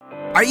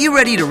Are you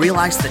ready to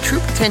realize the true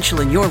potential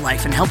in your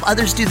life and help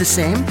others do the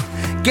same?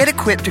 Get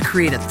equipped to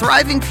create a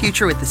thriving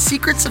future with the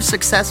Secrets of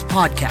Success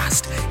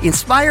podcast.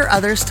 Inspire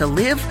others to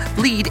live,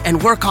 lead,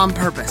 and work on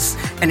purpose,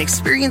 and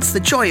experience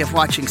the joy of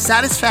watching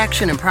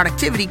satisfaction and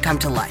productivity come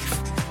to life.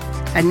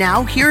 And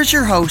now, here's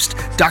your host,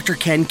 Dr.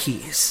 Ken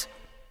Keys.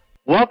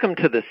 Welcome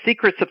to the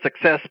Secrets of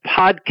Success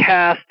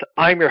podcast.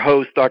 I'm your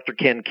host, Dr.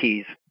 Ken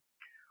Keys.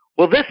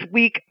 Well, this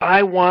week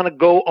I want to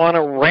go on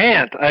a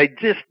rant. I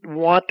just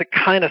want to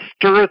kind of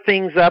stir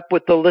things up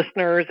with the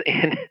listeners,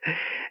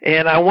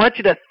 and I want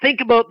you to think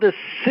about this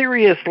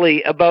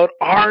seriously about,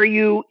 are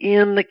you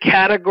in the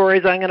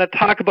categories I'm going to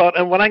talk about?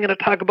 And what I'm going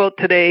to talk about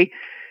today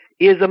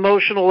is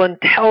emotional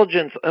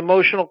intelligence,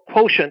 emotional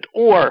quotient,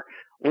 or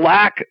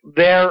lack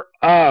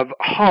thereof.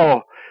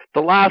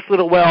 The last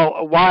little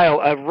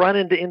while I've run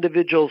into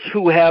individuals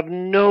who have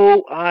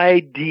no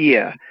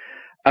idea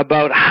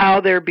about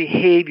how their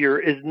behavior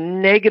is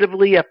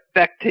negatively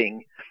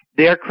affecting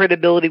their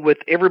credibility with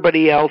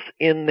everybody else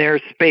in their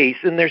space.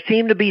 And there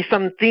seem to be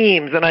some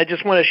themes, and I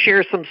just want to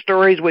share some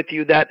stories with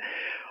you that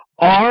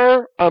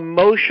our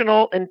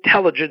emotional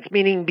intelligence,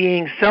 meaning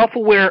being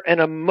self-aware and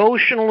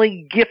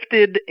emotionally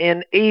gifted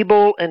and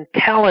able and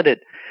talented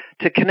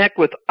to connect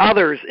with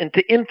others and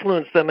to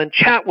influence them and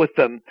chat with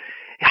them,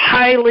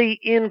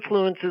 highly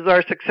influences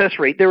our success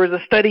rate. There was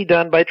a study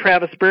done by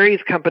Travis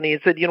Berry's company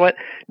and said, you know what,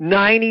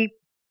 90%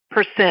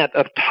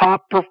 of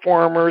top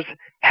performers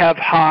have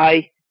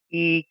high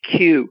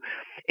EQ.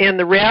 And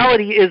the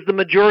reality is the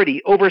majority,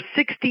 over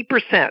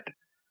 60%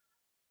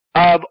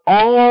 of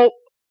all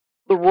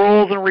the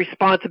roles and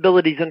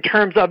responsibilities in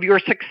terms of your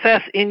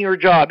success in your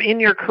job, in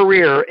your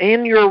career,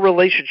 in your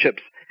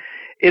relationships,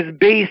 is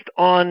based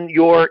on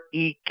your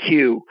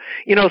EQ.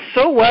 You know,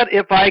 so what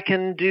if I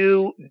can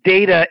do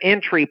data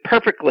entry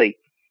perfectly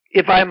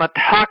if I'm a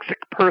toxic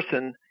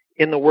person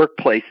in the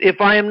workplace, if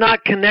I am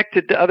not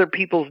connected to other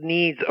people's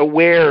needs,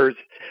 awares,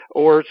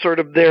 or sort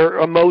of their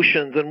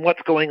emotions and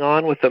what's going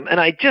on with them?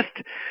 And I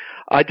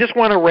just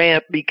want to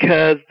rant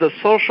because the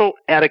social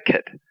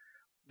etiquette,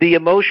 the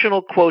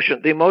emotional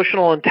quotient, the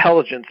emotional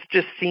intelligence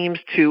just seems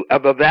to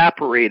have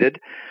evaporated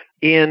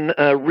in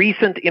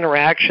recent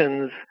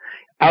interactions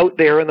out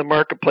there in the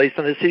marketplace.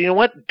 And I said, you know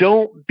what,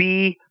 don't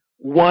be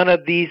one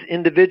of these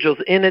individuals.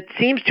 And it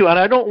seems to, and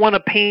I don't want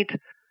to paint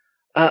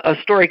a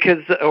story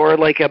or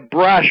like a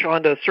brush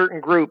onto a certain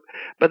group,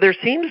 but there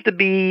seems to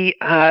be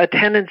a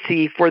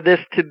tendency for this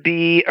to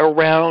be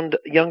around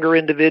younger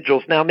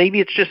individuals. Now, maybe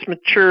it's just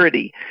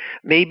maturity.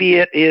 Maybe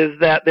it is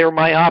that they're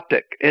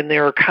myopic and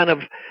they're kind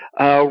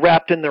of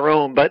wrapped in their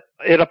own, but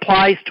it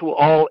applies to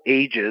all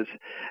ages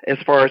as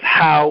far as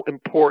how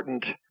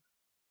important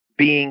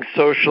being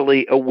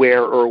socially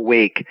aware or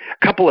awake.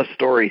 A couple of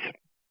stories.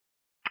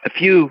 A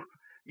few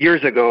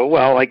years ago,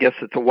 well, I guess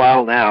it's a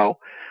while now,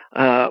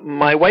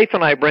 my wife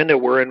and I, Brenda,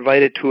 were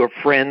invited to a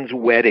friend's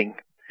wedding.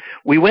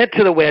 We went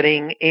to the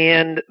wedding,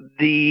 and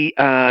the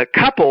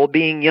couple,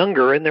 being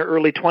younger, in their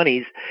early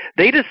 20s,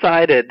 they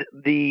decided,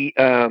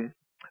 the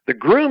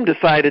groom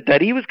decided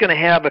that he was going to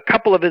have a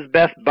couple of his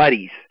best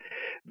buddies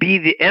be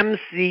the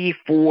MC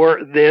for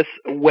this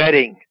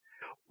wedding.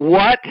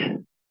 What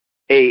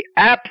a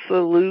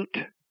absolute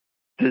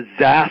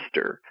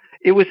disaster.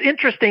 It was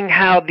interesting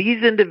how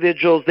these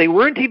individuals, they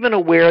weren't even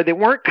aware, they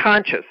weren't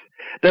conscious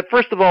that,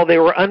 first of all, they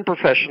were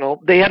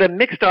unprofessional. They had a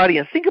mixed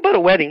audience. Think about a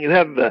wedding. You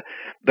have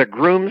the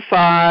groom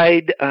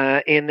side,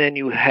 and then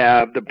you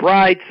have the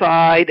bride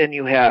side, and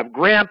you have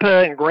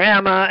grandpa and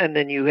grandma, and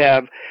then you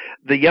have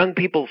the young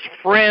people's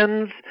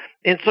friends.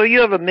 And so you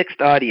have a mixed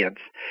audience.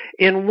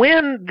 And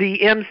when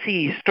the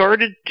MC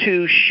started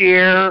to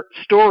share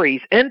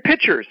stories and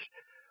pictures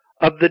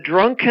of the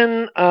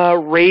drunken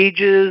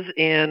rages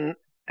and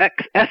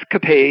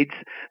escapades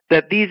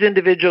that these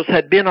individuals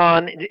had been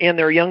on in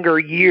their younger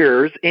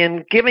years,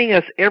 and giving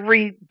us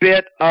every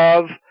bit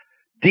of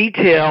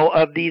detail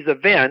of these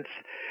events,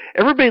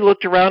 everybody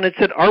looked around and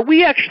said, are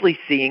we actually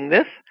seeing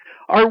this?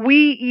 Are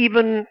we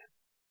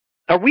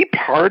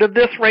part of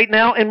this right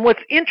now? And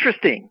what's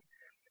interesting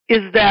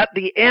is that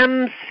the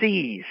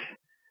MCs,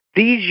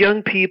 these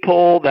young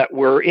people that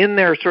were in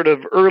their sort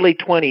of early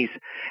 20s,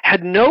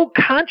 had no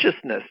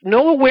consciousness,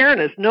 no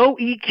awareness, no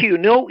EQ,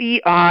 no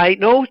EI,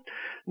 no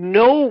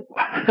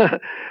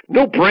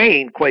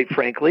brain, quite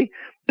frankly,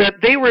 that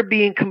they were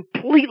being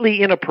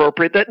completely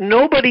inappropriate, that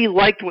nobody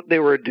liked what they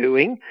were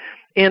doing,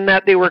 and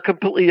that they were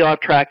completely off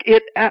track.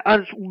 It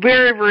was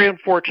very, very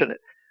unfortunate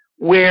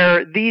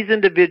where these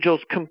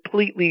individuals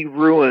completely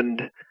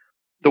ruined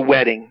the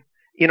wedding.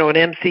 You know, an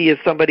MC is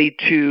somebody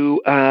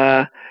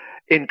to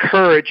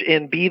encourage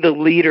and be the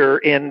leader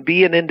and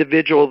be an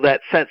individual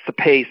that sets the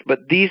pace,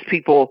 but these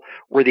people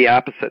were the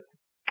opposite.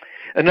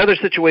 Another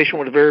situation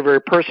was very,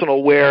 very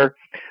personal, where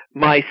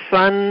my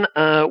son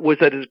was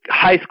at his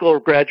high school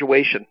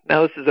graduation.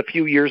 Now, this is a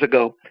few years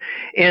ago.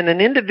 And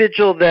an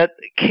individual that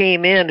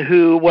came in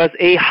who was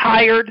a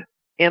hired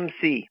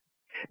MC.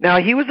 Now,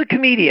 he was a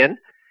comedian,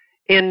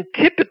 and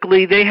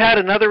typically they had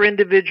another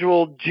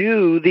individual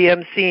do the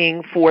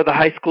MCing for the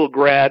high school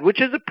grad,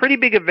 which is a pretty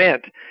big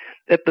event.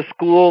 at the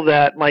school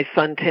that my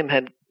son Tim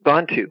had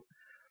gone to.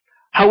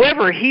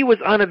 However, he was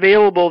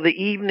unavailable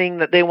the evening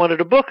that they wanted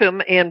to book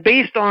him, and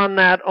based on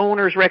that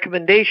owner's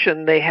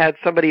recommendation, they had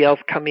somebody else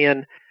come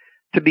in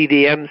to be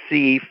the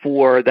MC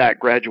for that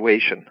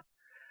graduation.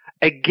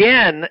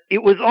 Again,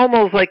 it was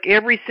almost like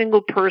every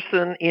single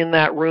person in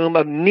that room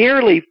of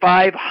nearly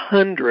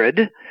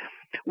 500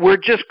 were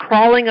just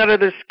crawling out of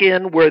their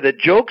skin, where the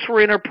jokes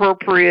were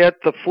inappropriate,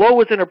 the flow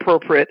was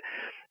inappropriate.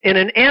 And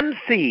an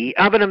MC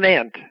of an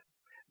event,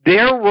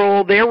 their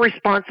role, their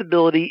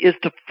responsibility is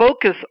to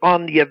focus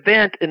on the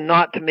event and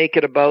not to make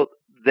it about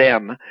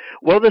them.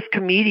 Well, this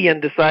comedian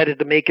decided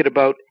to make it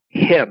about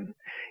him.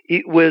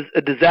 It was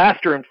a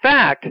disaster. In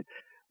fact,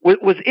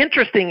 what was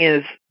interesting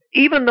is,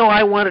 even though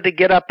I wanted to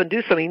get up and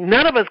do something,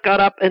 none of us got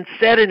up and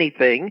said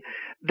anything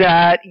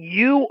that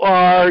you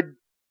are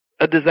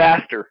a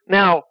disaster.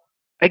 Now,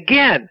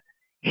 again,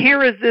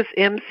 here is this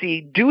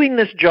MC doing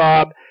this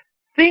job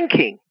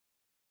thinking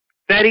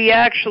that he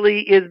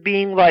actually is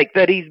being liked,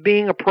 that he's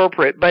being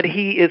appropriate, but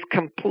he is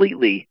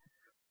completely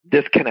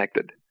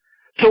disconnected.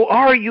 So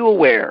are you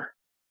aware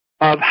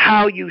of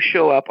how you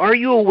show up? Are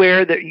you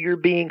aware that you're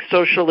being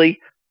socially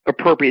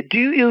appropriate? Do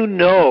you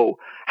know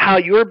how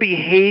your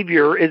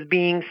behavior is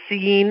being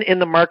seen in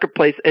the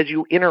marketplace as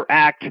you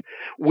interact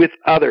with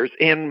others?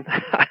 And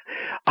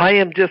I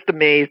am just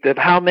amazed at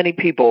how many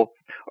people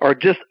are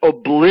just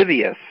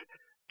oblivious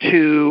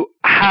to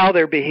how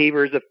their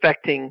behavior is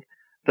affecting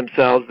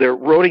themselves. They're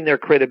eroding their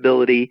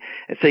credibility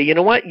and say, you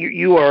know what,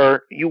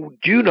 you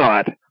do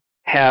not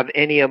have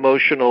any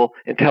emotional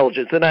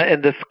intelligence.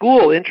 And the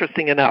school,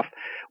 interesting enough,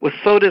 was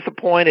so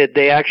disappointed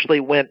they actually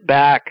went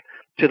back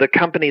to the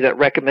company that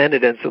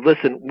recommended it and said,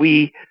 listen,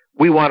 we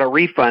want a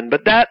refund.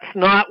 But that's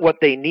not what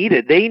they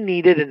needed. They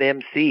needed an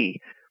MC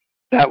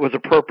that was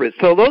appropriate.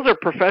 So those are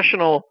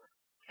professional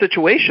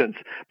situations.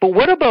 But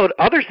what about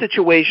other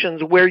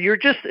situations where you're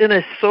just in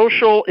a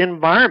social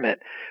environment?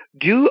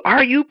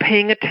 Are you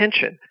paying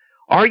attention?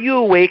 Are you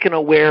awake and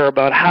aware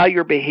about how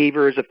your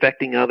behavior is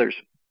affecting others?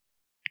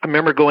 I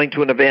remember going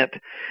to an event,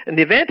 and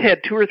the event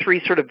had 2 or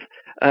 3 sort of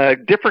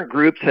different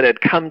groups that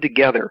had come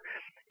together.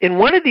 In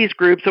one of these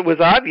groups, it was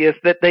obvious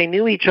that they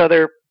knew each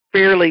other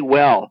fairly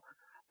well.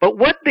 But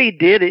what they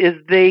did is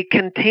they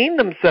contained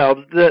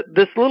themselves.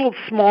 This little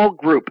small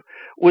group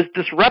was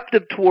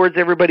disruptive towards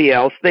everybody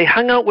else. They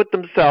hung out with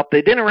themselves.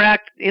 They didn't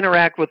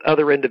interact with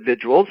other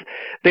individuals.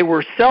 They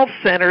were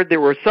self-centered. They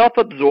were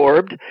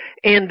self-absorbed.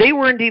 And they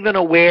weren't even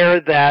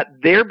aware that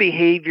their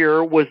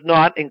behavior was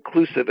not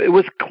inclusive. It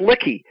was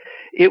cliquey.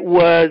 It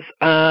was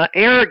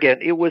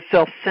arrogant. It was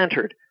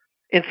self-centered.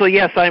 And so,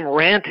 yes, I'm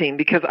ranting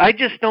because I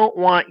just don't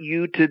want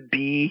you to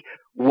be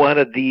one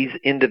of these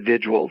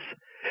individuals.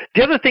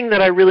 The other thing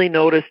that I really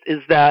noticed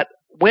is that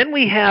when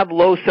we have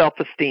low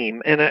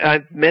self-esteem, and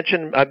I've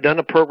mentioned I've done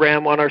a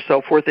program on our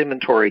self-worth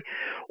inventory,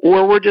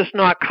 or we're just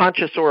not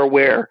conscious or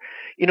aware,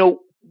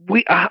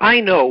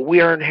 I know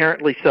we are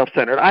inherently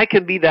self-centered. I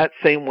can be that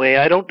same way.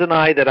 I don't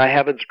deny that I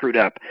haven't screwed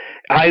up.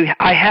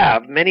 I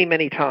have many,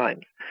 many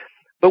times.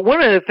 But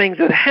one of the things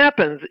that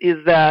happens is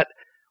that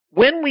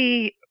when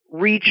we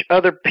reach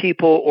other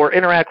people or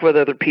interact with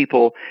other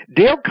people,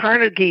 Dale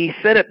Carnegie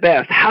said it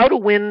best: how to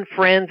win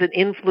friends and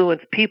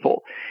influence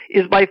people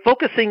is by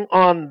focusing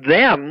on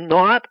them,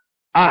 not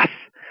us.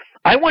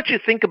 I want you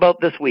to think about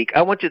this week.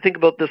 I want you to think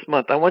about this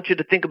month. I want you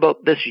to think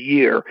about this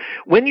year.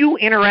 When you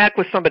interact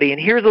with somebody,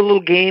 and here's a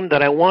little game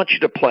that I want you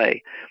to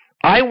play.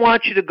 I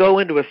want you to go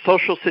into a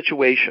social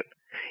situation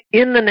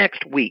in the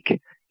next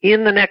week,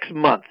 in the next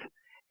month,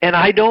 and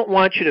I don't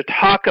want you to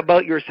talk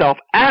about yourself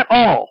at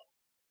all,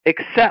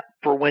 except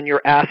for when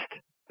you're asked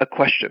a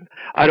question.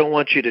 I don't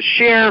want you to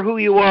share who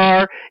you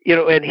are,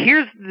 and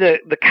here's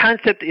the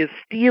concept is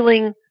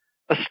stealing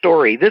a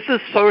story. This is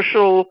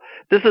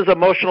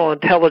emotional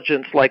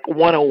intelligence like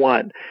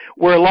 101,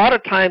 where a lot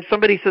of times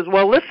somebody says,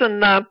 well, listen,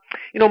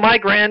 my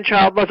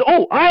grandchild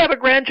was, I have a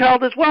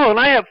grandchild as well, and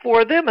I have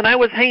 4 of them, and I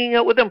was hanging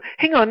out with them.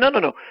 Hang on,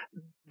 no.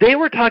 They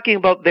were talking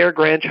about their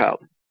grandchild.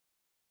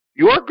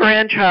 Your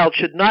grandchild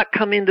should not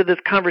come into this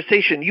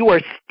conversation. You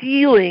are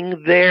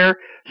stealing their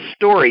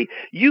story.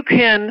 You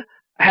can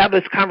have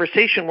this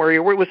conversation where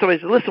you're with somebody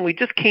and say, listen, we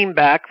just came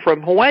back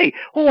from Hawaii.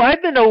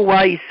 I've been to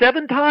Hawaii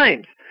 7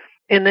 times.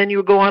 And then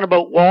you go on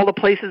about all the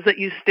places that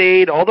you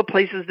stayed, all the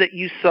places that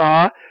you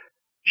saw.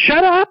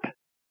 Shut up.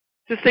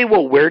 Just say,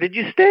 well, where did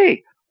you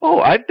stay?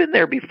 I've been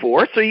there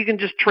before. So you can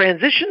just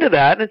transition to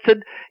that and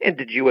said, and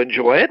did you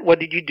enjoy it? What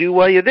did you do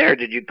while you're there?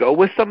 Did you go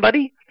with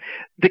somebody?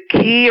 The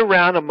key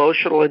around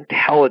emotional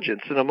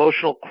intelligence and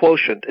emotional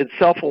quotient and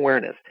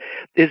self-awareness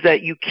is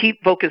that you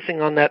keep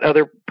focusing on that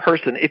other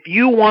person. If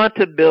you want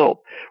to build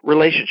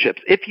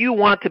relationships, if you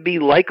want to be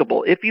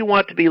likable, if you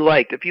want to be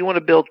liked, if you want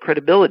to build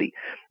credibility,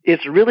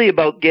 it's really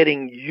about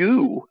getting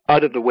you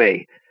out of the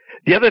way.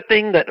 The other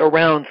thing that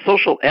around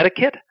social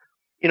etiquette,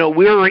 we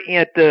were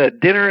at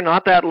dinner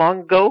not that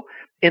long ago,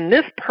 and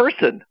this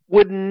person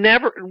would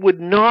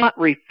not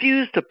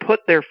refuse to put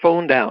their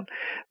phone down.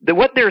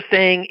 What they're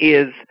saying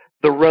is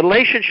the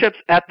relationships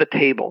at the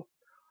table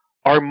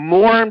are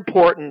more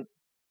important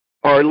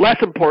are less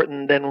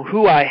important than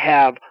who I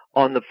have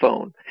on the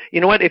phone.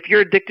 You know what? If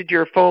you're addicted to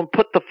your phone,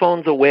 put the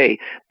phones away.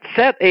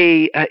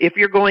 If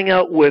you're going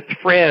out with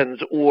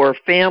friends or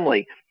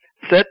family,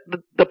 set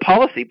the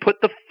policy.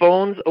 Put the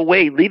phones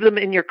away. Leave them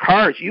in your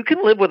cars. You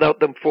can live without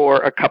them for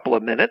a couple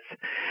of minutes.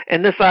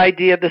 And this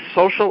idea, this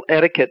social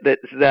etiquette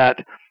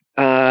that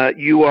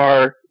you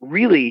are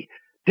really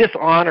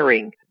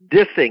dishonoring,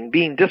 dissing,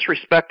 being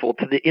disrespectful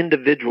to the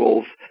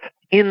individuals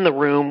in the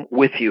room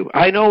with you.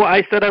 I know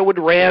I said I would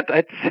rant,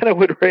 I said I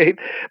would rave,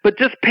 but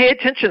just pay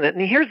attention to it.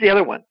 And here's the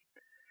other one.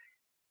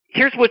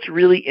 Here's what's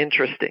really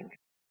interesting.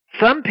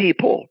 Some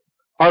people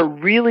are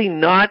really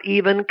not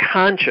even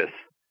conscious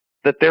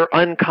that they're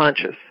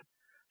unconscious.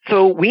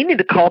 So we need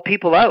to call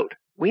people out.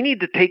 We need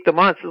to take them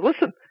on. So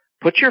listen,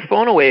 put your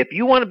phone away. If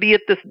you want to be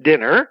at this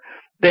dinner,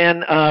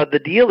 then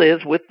the deal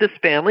is with this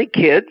family,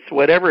 kids,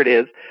 whatever it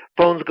is,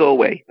 phones go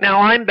away.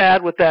 Now, I'm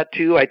bad with that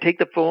too. I take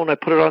the phone, I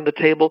put it on the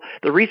table.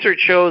 The research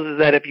shows is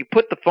that if you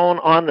put the phone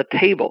on the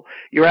table,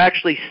 you're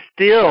actually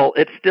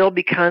it still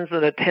becomes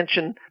an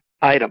attention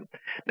item.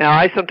 Now,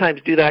 I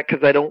sometimes do that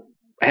because I don't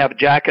have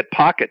jacket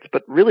pockets,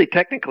 but really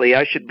technically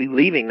I should be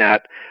leaving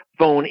that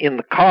phone in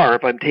the car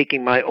if I'm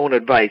taking my own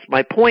advice.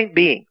 My point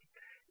being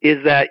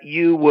is that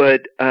you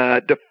would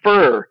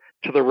defer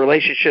to the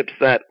relationships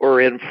that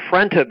are in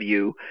front of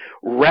you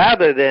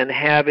rather than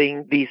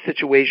having these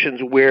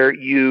situations where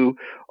you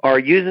are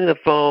using the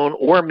phone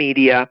or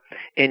media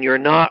and you're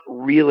not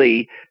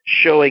really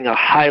showing a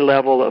high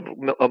level of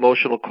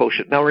emotional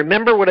quotient. Now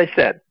remember what I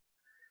said.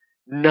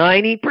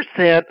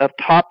 90% of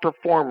top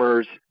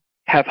performers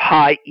have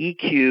high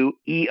EQ,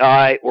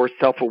 EI, or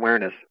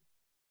self-awareness.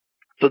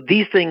 So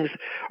these things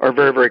are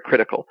very, very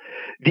critical.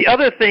 The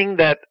other thing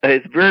that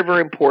is very,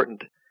 very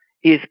important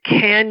is,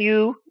 can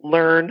you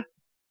learn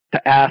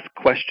to ask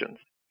questions?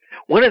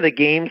 One of the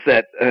games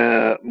that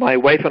my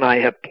wife and I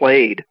have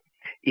played,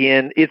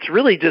 and it's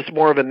really just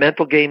more of a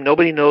mental game.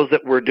 Nobody knows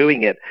that we're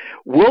doing it.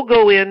 We'll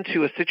go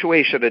into a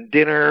situation, a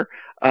dinner.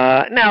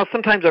 Now,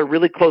 sometimes our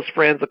really close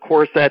friends, of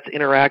course, that's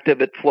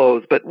interactive, it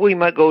flows, but we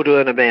might go to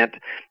an event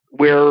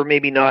where we're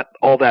maybe not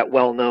all that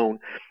well known.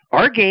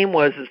 Our game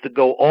is to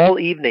go all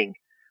evening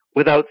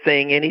without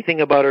saying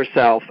anything about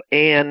ourselves,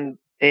 and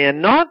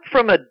not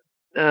from a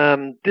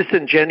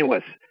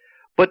disingenuous,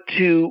 but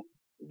to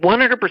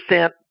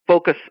 100%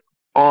 focus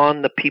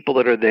on the people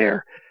that are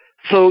there.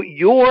 So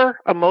your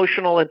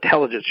emotional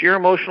intelligence, your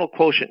emotional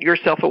quotient, your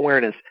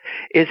self-awareness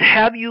is,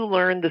 have you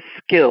learned the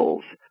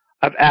skills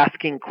of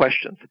asking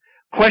questions?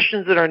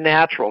 Questions that are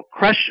natural,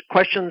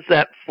 questions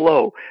that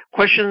flow,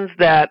 questions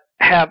that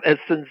have a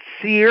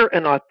sincere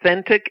and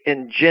authentic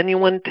and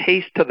genuine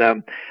taste to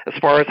them as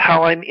far as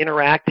how I'm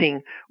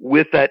interacting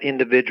with that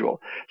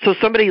individual. So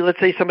let's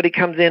say somebody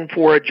comes in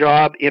for a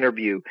job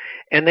interview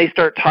and they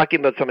start talking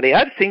about somebody.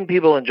 I've seen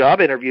people in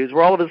job interviews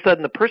where all of a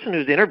sudden the person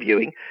who's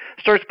interviewing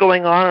starts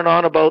going on and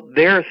on about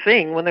their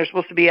thing when they're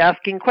supposed to be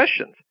asking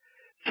questions.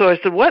 So I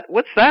said,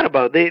 what's that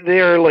about?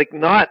 They're like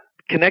not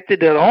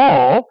connected at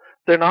all.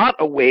 They're not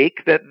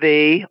awake, that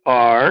they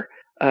are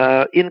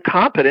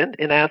incompetent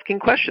in asking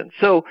questions.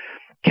 So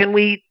can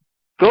you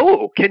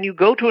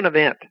go to an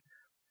event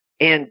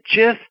and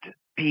just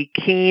be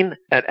keen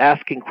at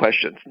asking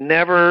questions?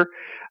 Never.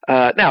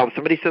 Now, if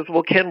somebody says,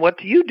 well, Ken, what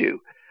do you do?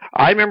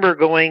 I remember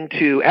going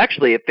to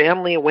actually a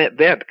family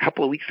event a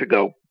couple of weeks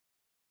ago,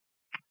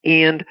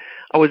 and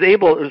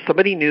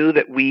somebody knew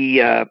that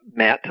we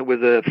met. It was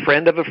a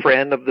friend of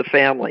the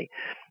family.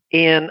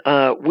 And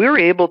we were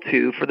able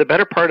to, for the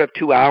better part of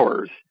 2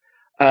 hours,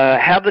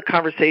 have the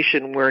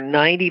conversation where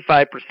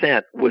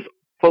 95% was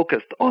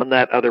focused on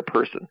that other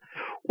person,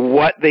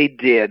 what they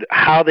did,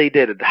 how they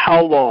did it,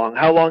 how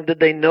long did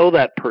they know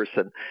that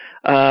person,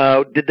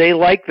 did they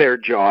like their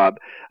job,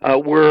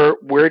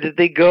 where did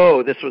they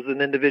go? This was an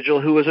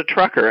individual who was a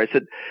trucker. I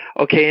said,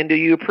 okay, and do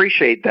you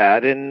appreciate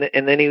that? And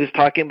then he was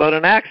talking about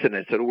an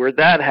accident. I said, where'd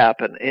that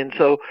happen? And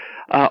so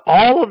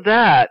all of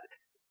that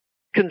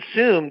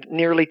consumed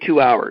nearly 2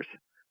 hours.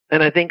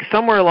 And I think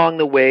somewhere along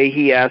the way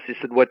he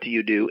said, what do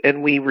you do?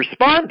 And we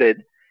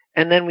responded,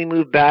 and then we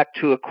moved back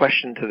to a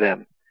question to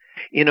them.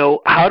 You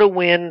know, how to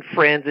win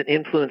friends and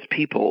influence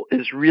people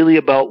is really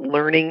about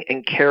learning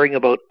and caring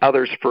about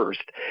others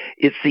first.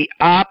 It's the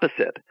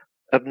opposite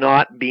of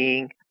not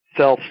being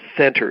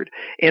self-centered.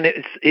 And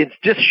it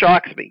just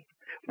shocks me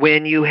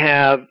when you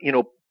have,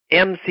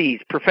 MCs,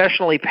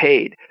 professionally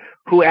paid,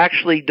 who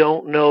actually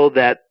don't know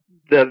that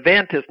the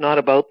event is not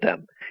about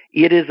them.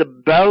 It is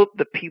about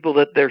the people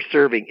that they're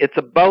serving. It's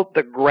about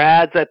the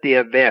grads at the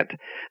event.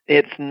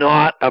 It's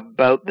not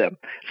about them.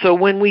 So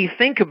when you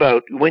think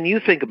about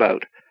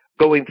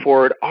going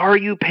forward, are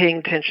you paying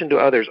attention to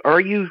others? Are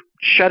you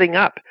shutting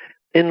up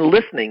and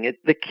listening?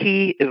 The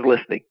key is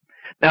listening.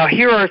 Now,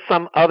 here are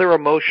some other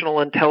emotional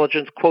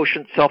intelligence,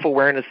 quotient,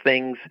 self-awareness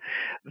things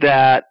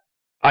that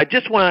I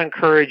just want to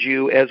encourage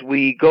you as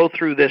we go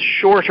through this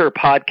shorter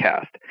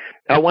podcast.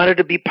 I wanted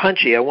to be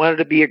punchy. I wanted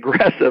to be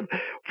aggressive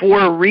for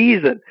a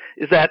reason,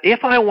 is that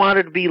if I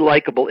wanted to be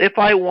likable, if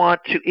I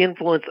want to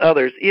influence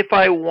others, if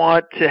I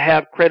want to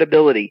have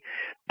credibility,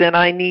 then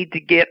I need to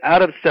get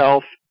out of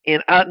self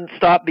and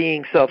stop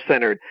being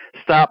self-centered.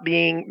 Stop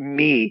being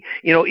me.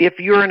 If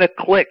you're in a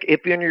clique, if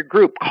you're in your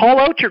group, call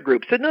out your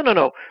group. Say,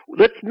 no,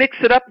 let's mix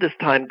it up this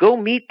time. Go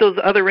meet those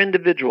other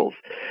individuals.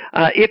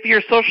 If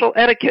you're social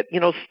etiquette,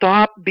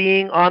 stop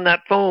being on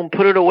that phone.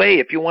 Put it away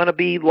if you want to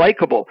be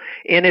likable.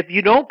 And if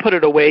you don't put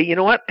it away, you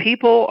know what?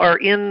 People are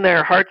in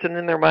their hearts and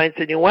in their minds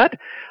saying, you know what?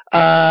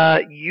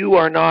 You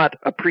are not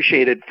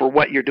appreciated for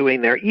what you're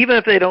doing there, even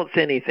if they don't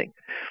say anything.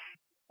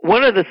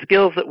 One of the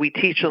skills that we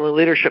teach in the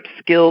leadership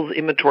skills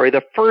inventory,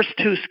 the first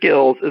 2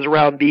 skills is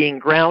around being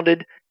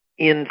grounded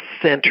and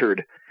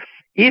centered.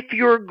 If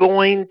you're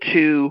going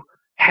to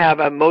have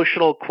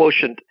emotional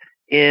quotient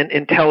in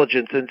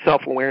intelligence and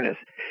self-awareness,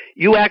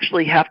 you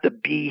actually have to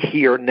be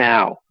here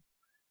now.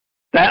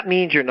 That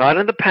means you're not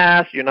in the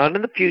past, you're not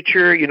in the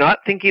future, you're not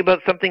thinking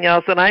about something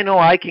else. And I know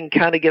I can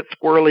kind of get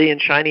squirrely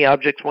and shiny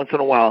objects once in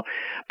a while,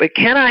 but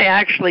can I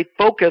actually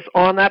focus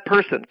on that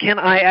person? Can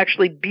I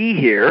actually be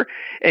here?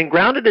 And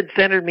grounded and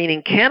centered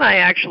meaning, can I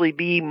actually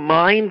be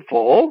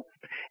mindful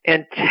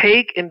and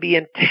take and be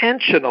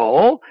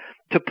intentional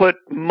to put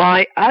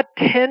my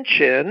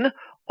attention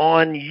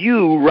on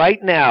you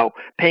right now,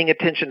 paying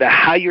attention to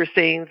how you're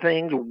saying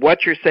things,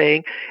 what you're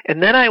saying,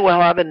 and then I will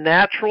have a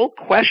natural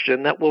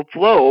question that will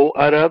flow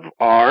out of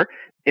our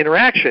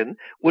interaction,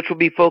 which will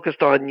be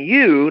focused on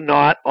you,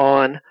 not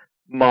on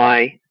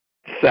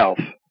myself.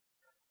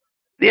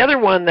 The other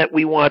one that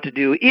we want to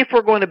do, if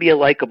we're going to be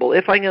likable,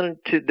 if I'm going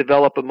to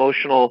develop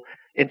emotional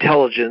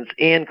intelligence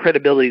and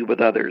credibility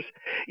with others,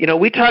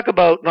 we talk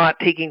about not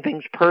taking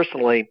things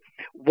personally.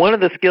 One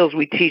of the skills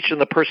we teach in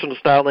the Personal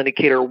Style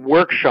Indicator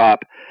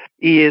workshop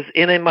is,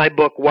 in my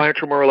book, Why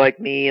Aren't You More Like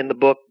Me, and the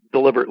book,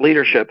 Deliberate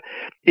Leadership,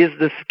 is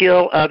the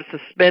skill of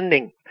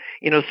suspending.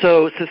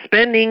 So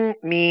suspending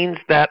means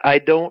that I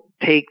don't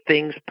take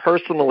things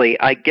personally.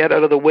 I get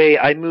out of the way.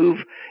 I move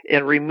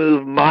and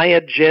remove my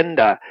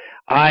agenda.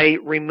 I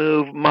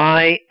remove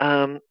my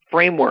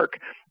framework,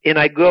 and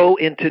I go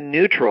into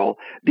neutral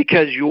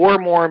because you're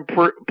more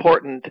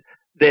important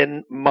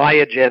than my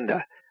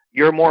agenda.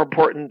 You're more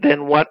important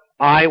than what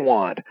I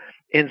want.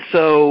 And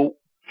so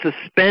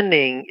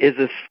suspending is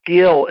a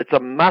skill, it's a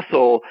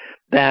muscle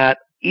that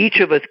each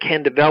of us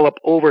can develop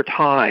over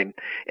time.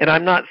 And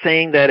I'm not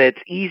saying that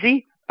it's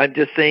easy, I'm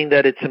just saying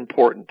that it's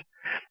important.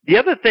 The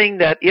other thing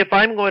that if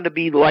I'm going to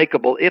be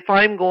likable, if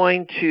I'm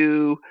going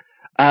to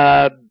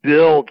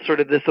build sort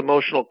of this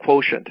emotional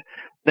quotient,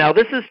 now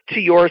this is to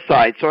your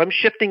side, so I'm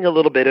shifting a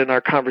little bit in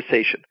our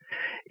conversation,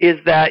 is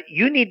that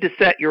you need to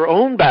set your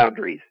own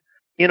boundaries.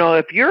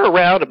 If you're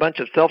around a bunch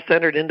of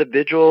self-centered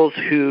individuals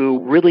who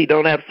really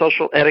don't have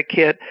social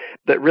etiquette,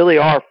 that really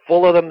are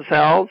full of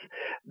themselves,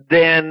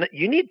 then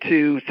you need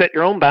to set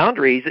your own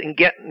boundaries and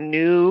get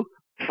new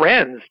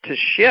friends to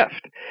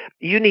shift.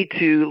 You need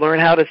to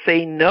learn how to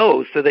say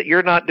no so that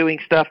you're not doing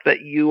stuff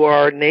that you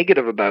are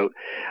negative about.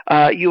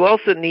 You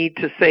also need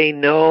to say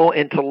no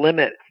and to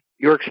limit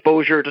your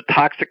exposure to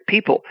toxic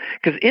people.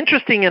 Because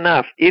interesting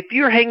enough, if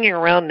you're hanging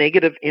around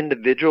negative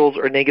individuals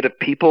or negative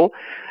people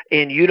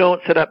and you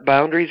don't set up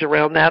boundaries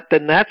around that,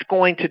 then that's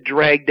going to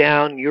drag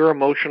down your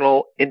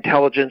emotional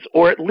intelligence,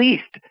 or at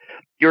least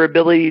your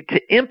ability to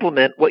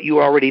implement what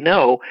you already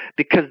know,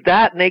 because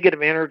that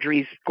negative energy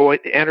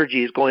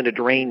is going to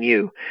drain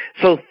you.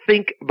 So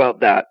think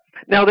about that.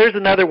 Now, there's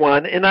another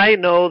one, and I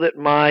know that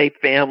my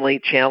family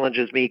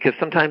challenges me because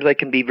sometimes I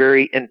can be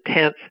very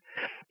intense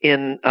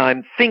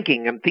I'm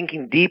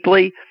thinking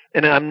deeply,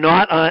 and I'm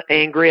not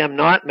angry, I'm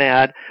not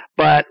mad,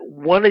 but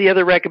one of the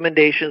other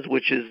recommendations,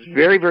 which is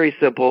very, very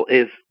simple,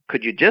 is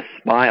could you just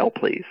smile,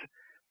 please?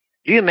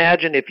 Do you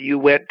imagine if you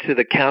went to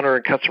the counter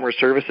in customer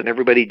service and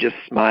everybody just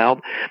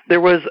smiled? There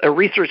was a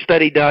research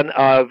study done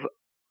of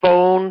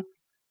phone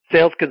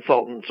sales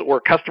consultants or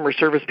customer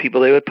service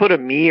people. They would put a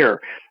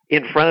mirror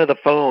in front of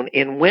the phone,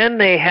 and when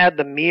they had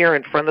the mirror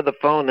in front of the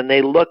phone and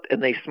they looked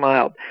and they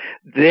smiled,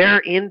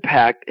 their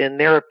impact and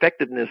their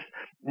effectiveness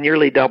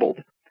nearly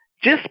doubled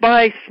just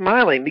by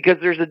smiling, because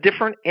there's a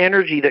different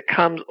energy that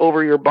comes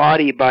over your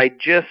body by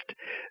just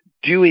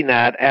doing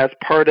that as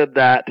part of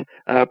that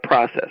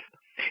process.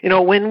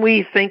 When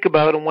we think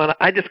about, and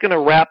I'm just going to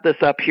wrap this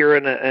up here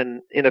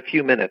in a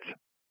few minutes,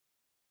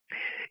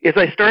 is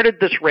I started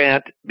this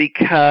rant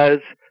because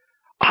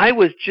I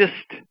was just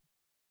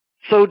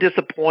so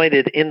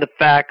disappointed in the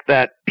fact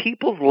that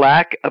people's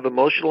lack of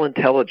emotional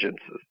intelligence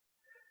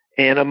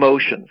and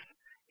emotions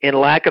and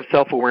lack of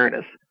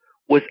self-awareness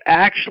was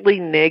actually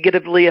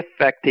negatively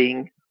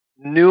affecting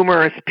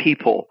numerous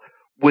people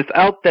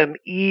without them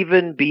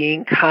even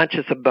being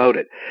conscious about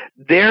it.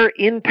 Their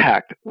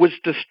impact was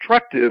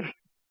destructive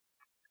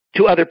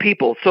to other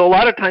people. So a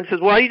lot of times says,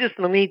 well, you just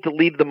need to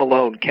leave them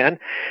alone, Ken.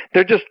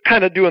 They're just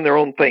kind of doing their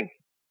own thing.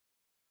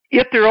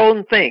 If their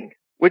own thing,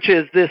 which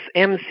is this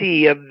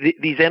MC of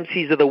these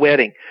MCs of the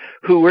wedding,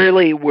 who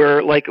really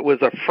were like it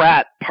was a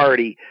frat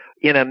party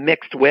in a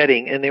mixed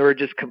wedding, and they were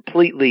just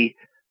completely,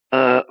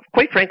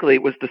 quite frankly,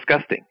 it was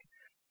disgusting,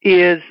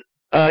 is,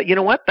 you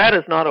know what, that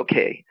is not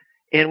okay.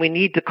 And we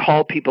need to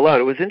call people out.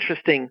 It was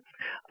interesting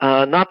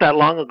not that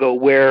long ago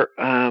where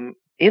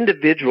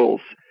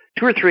individuals,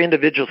 2 or 3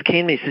 individuals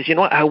came to me and says, you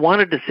know what, I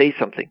wanted to say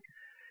something,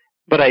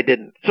 but I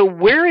didn't. So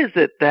where is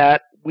it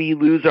that we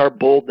lose our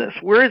boldness?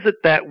 Where is it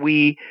that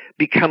we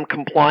become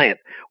compliant?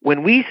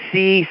 When we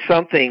see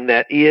something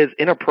that is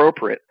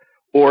inappropriate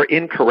or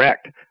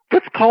incorrect,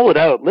 let's call it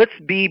out. Let's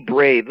be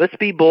brave. Let's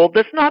be bold.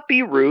 Let's not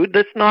be rude.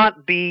 Let's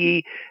not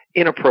be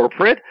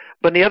inappropriate.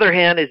 But on the other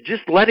hand is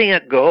just letting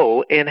it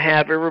go and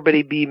have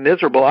everybody be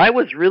miserable. I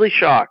was really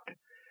shocked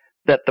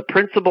that the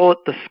principal at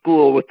the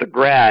school with the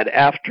grad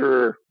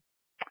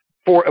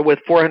with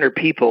 400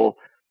 people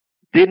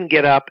didn't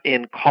get up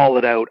and call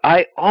it out.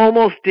 I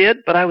almost did,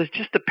 but I was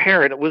just a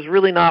parent. It was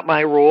really not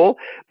my role.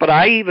 But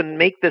I even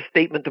make this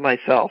statement to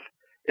myself,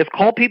 is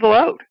call people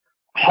out.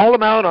 Call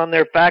them out on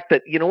their fact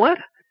that, you know what?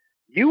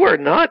 You are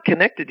not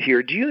connected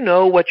here. Do you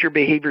know what your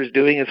behavior is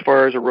doing as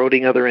far as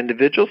eroding other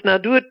individuals? Now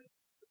do it,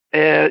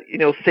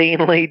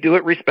 sanely, do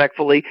it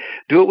respectfully,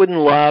 do it with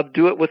love,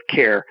 do it with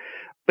care.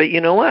 But you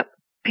know what?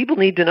 People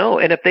need to know.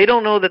 And if they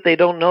don't know that they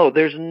don't know,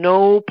 there's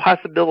no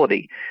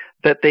possibility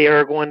that they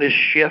are going to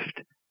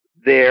shift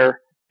their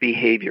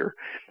behavior.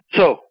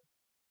 So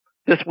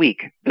this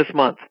week, this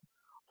month,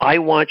 I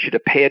want you to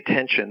pay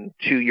attention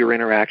to your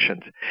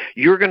interactions.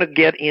 You're going to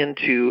get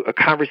into a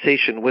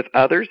conversation with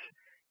others,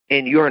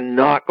 and you're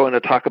not going to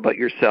talk about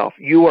yourself.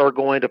 You are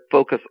going to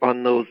focus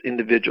on those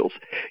individuals.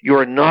 You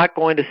are not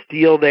going to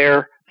steal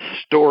their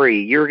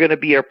story. You're going to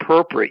be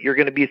appropriate. You're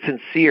going to be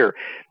sincere.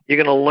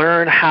 You're going to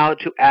learn how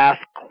to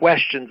ask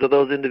questions of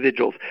those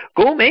individuals.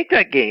 Go make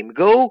that game.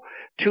 Go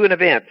to an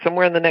event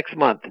somewhere in the next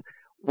month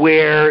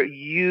where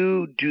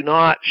you do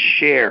not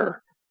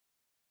share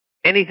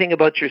anything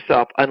about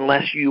yourself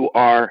unless you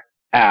are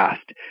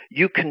asked.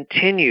 You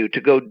continue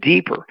to go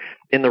deeper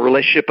in the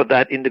relationship of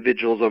that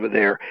individuals over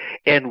there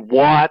and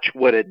watch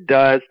what it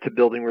does to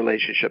building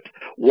relationships.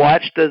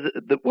 Watch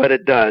what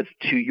it does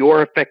to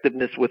your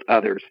effectiveness with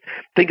others.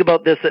 Think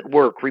about this at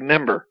work.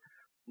 Remember,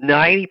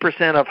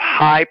 90% of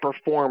high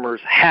performers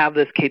have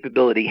this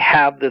capability,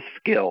 have this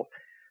skill.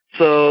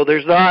 So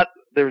there's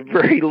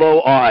very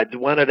low odds,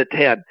 1 out of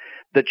 10,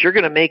 that you're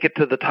going to make it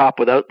to the top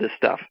without this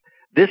stuff.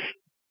 This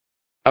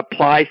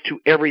applies to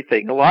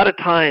everything. A lot of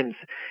times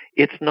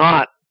it's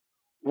not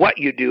what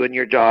you do in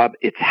your job,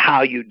 it's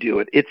how you do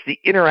it. It's the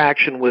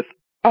interaction with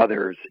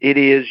others. It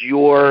is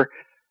your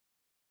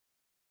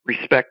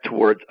respect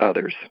towards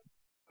others.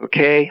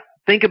 Okay?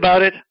 Think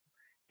about it.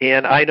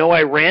 And I know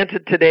I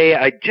ranted today.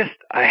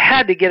 I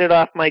had to get it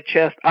off my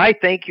chest. I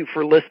thank you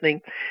for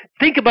listening.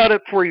 Think about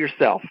it for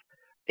yourself.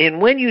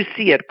 And when you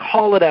see it,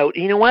 call it out.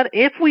 You know what?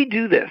 If we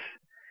do this,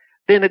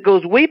 then it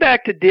goes way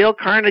back to Dale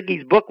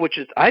Carnegie's book, which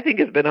I think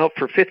has been out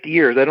for 50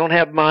 years. I don't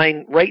have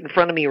mine right in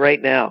front of me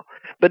right now,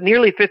 but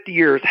nearly 50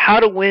 years. How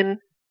to Win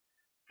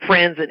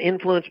Friends and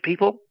Influence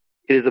People.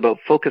 It is about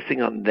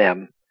focusing on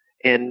them.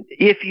 And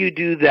if you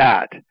do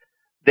that,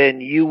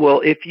 then you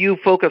will, if you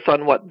focus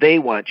on what they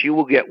want, you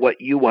will get what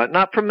you want,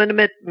 not from a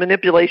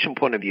manipulation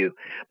point of view,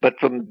 but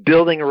from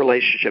building a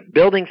relationship,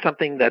 building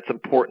something that's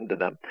important to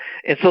them.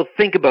 And so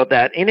think about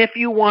that. And if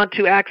you want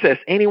to access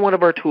any one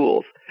of our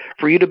tools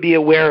for you to be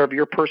aware of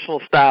your personal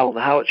style and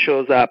how it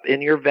shows up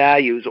in your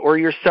values or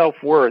your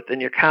self-worth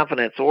and your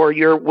confidence or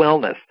your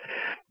wellness,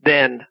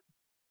 then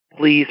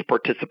please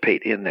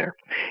participate in there.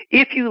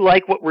 If you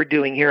like what we're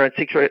doing here on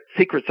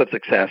Secrets of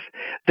Success,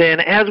 then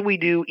as we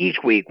do each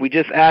week, we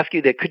just ask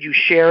you that could you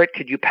share it,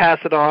 could you pass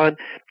it on,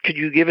 could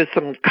you give us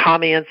some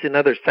comments in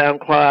other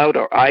SoundCloud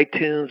or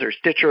iTunes or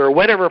Stitcher or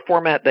whatever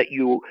format that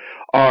you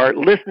are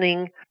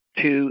listening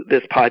to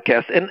this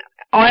podcast. And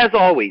as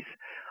always,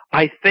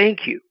 I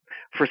thank you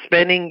for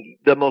spending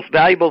the most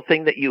valuable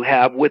thing that you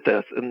have with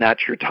us, and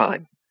that's your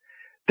time.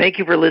 Thank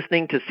you for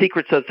listening to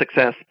Secrets of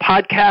Success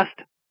podcast.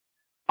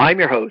 I'm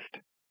your host,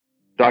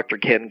 Dr.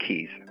 Ken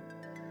Keys.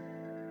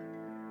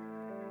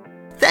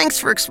 Thanks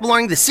for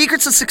exploring the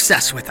secrets of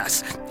success with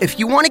us. If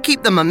you want to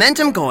keep the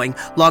momentum going,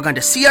 log on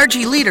to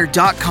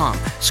crgleader.com.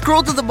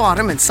 Scroll to the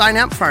bottom and sign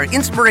up for our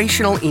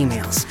inspirational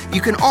emails.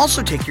 You can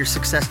also take your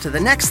success to the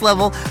next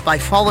level by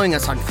following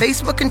us on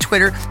Facebook and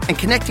Twitter and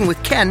connecting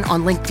with Ken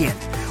on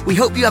LinkedIn. We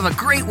hope you have a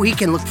great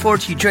week and look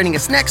forward to you joining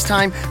us next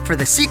time for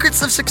the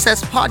Secrets of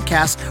Success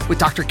podcast with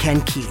Dr.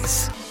 Ken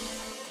Keys.